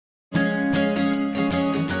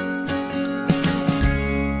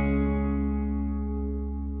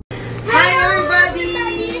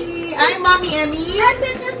Annie? I'm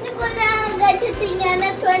Princess Nicole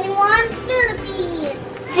Gachatiana 21, Philippines.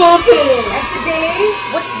 And today,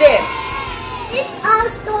 what's this? It's a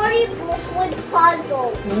storybook with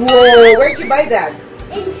puzzles. Whoa, where'd you buy that?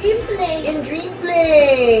 In Dream Play. In Dream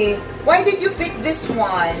Play. Why did you pick this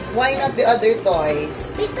one? Why not the other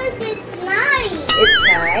toys? Because it's nice. It's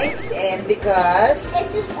nice and because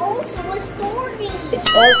It is also a story. it's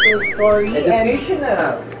also a story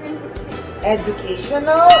Educational. and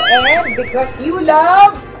educational and because you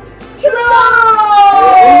love trolls!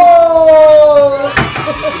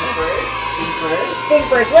 Sing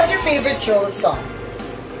first. What's your favorite troll song?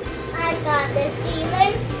 I got this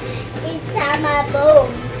feeling inside my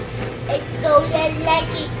bones. It goes like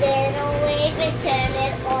you get away, but turn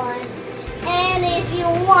it on. And if you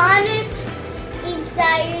want it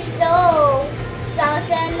inside your soul, start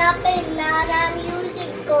turn up and not a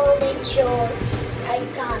musical control. I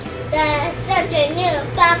got the something in my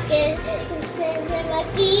pocket, it's in my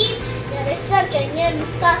feet. There's something in my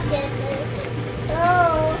pocket.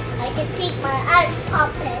 Oh, I can take my eyes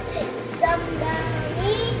popping.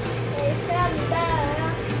 Somebody,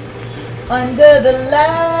 somebody. Under the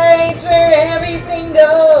lights where everything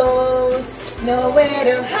goes, nowhere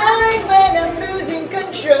to hide when I'm losing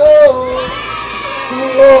control.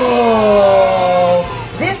 Whoa!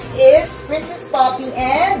 This is Princess Poppy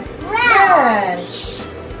and Branch.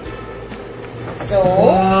 So,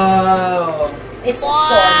 Wow. it's a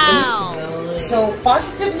story. So,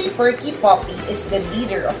 Positively Perky Poppy is the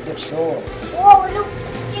leader of the trolls. Whoa, look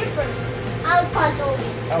here first. I'll puzzle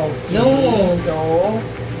you. Okay. No. So,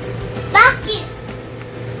 Bucket.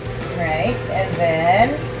 right, and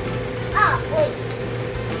then, Ah, wait.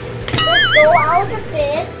 Let's go out of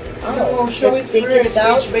it. Oh, show let's it take first. it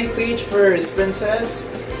out. Page by page first, princess.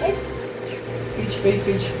 It's Page by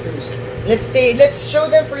page first. Let's show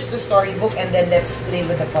them first the storybook and then let's play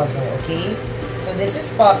with the puzzle, okay? So this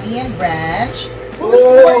is Poppy and Branch. Who's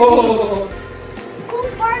Oh.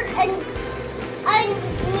 Cooper and I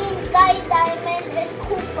mean Guy Diamond and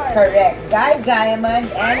Cooper. Correct. Guy Diamond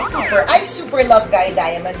and Cooper. I super love Guy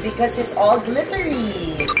Diamond because he's all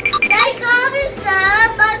glittery. Guy covers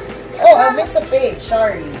up, but Oh, I missed a page.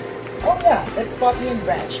 Sorry. Oh yeah, that's Poppy and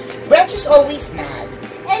Branch. Branch is always mad.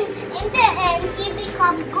 and in the end he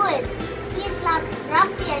becomes good. He's not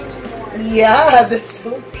grumpy anymore. Yeah, that's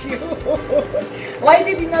so cute. Why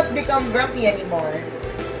did he not become grumpy anymore?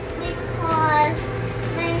 Because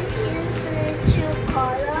when he's in true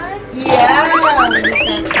color. Yeah, when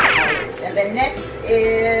he's not true colors. And the next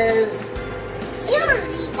is... You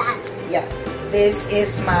read that. Yeah, this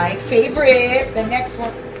is my favorite. The next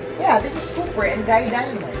one, yeah, this is Cooper and Guy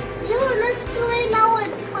Diamond. You let's play now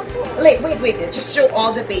with puzzle. Wait, just show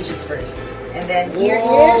all the pages first. And then here is,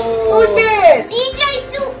 Whoa. who's this? DJ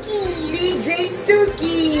Suki. DJ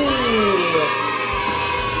Suki.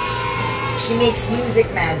 She makes music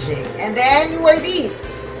magic. And then, who are these?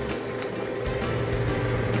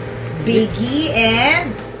 Biggie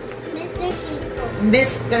and Mr. Kiko.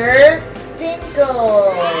 Mr.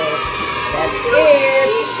 Tinkle. That's it.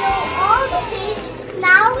 We show all the page.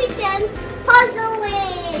 Now we can puzzle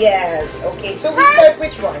it. Yes, okay. So we First- start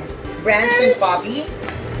which one? Branch and Poppy?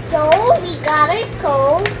 So we gotta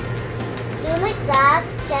go do like that.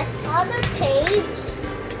 Get other page.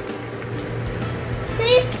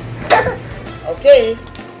 See? Okay.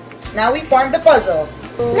 Now we form the puzzle.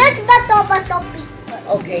 Let's bato pick first.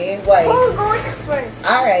 Okay, why? Who goes first?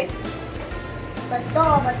 Alright.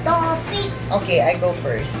 Bato pick. Okay, I go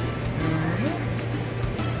first.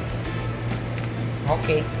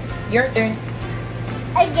 Okay. Your turn.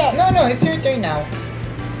 Again. No, it's your turn now.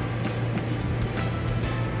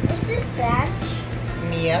 Is this Branch?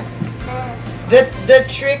 Mia. Yes. The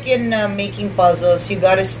trick in making puzzles, you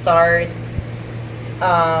gotta start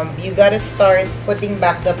putting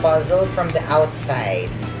back the puzzle from the outside.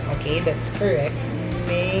 Okay, that's correct.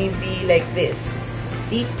 Maybe like this.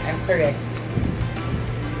 See, I'm correct.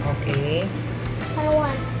 Okay. I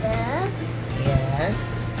want that.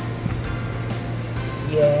 Yes.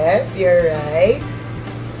 Yes, you're right.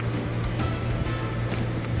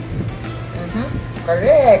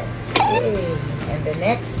 Correct. Okay. And the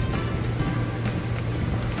next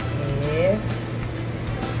is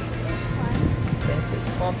This one. Princess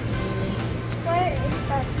Poppy. Where is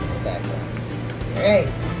that? That one. Alright.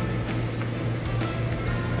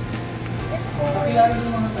 It's going.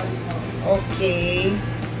 Okay.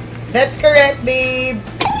 That's correct, babe.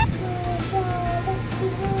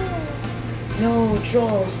 No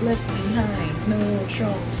trolls left behind. No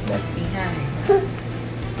trolls left behind.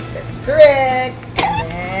 That's correct.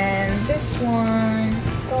 And then this one.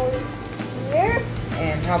 Goes here.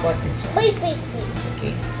 And how about this one? Wait.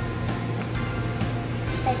 Okay.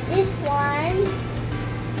 And this one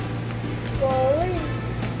goes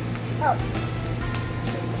up.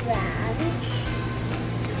 Branch.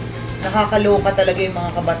 Nakakaloka talaga yung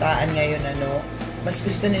mga kabataan ngayon, ano? Mas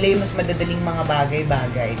gusto nila yung mas madadaling mga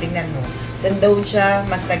bagay-bagay. Tingnan mo, saan daw siya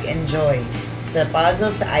mas nag-enjoy? Sa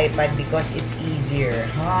puzzle sa iPad because it's easier.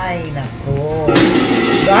 Hay, nako.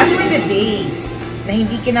 Gone were the days na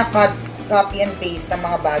hindi copy and paste ng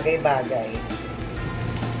mga bagay-bagay.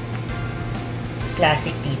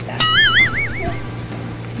 Classic tita.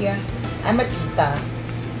 Yeah, I'm a tita.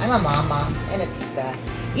 I'm a mama and a tita.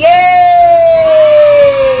 Yay!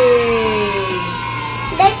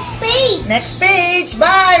 Next page. Next page.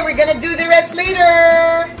 Bye. We're gonna do the rest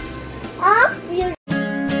later. Huh?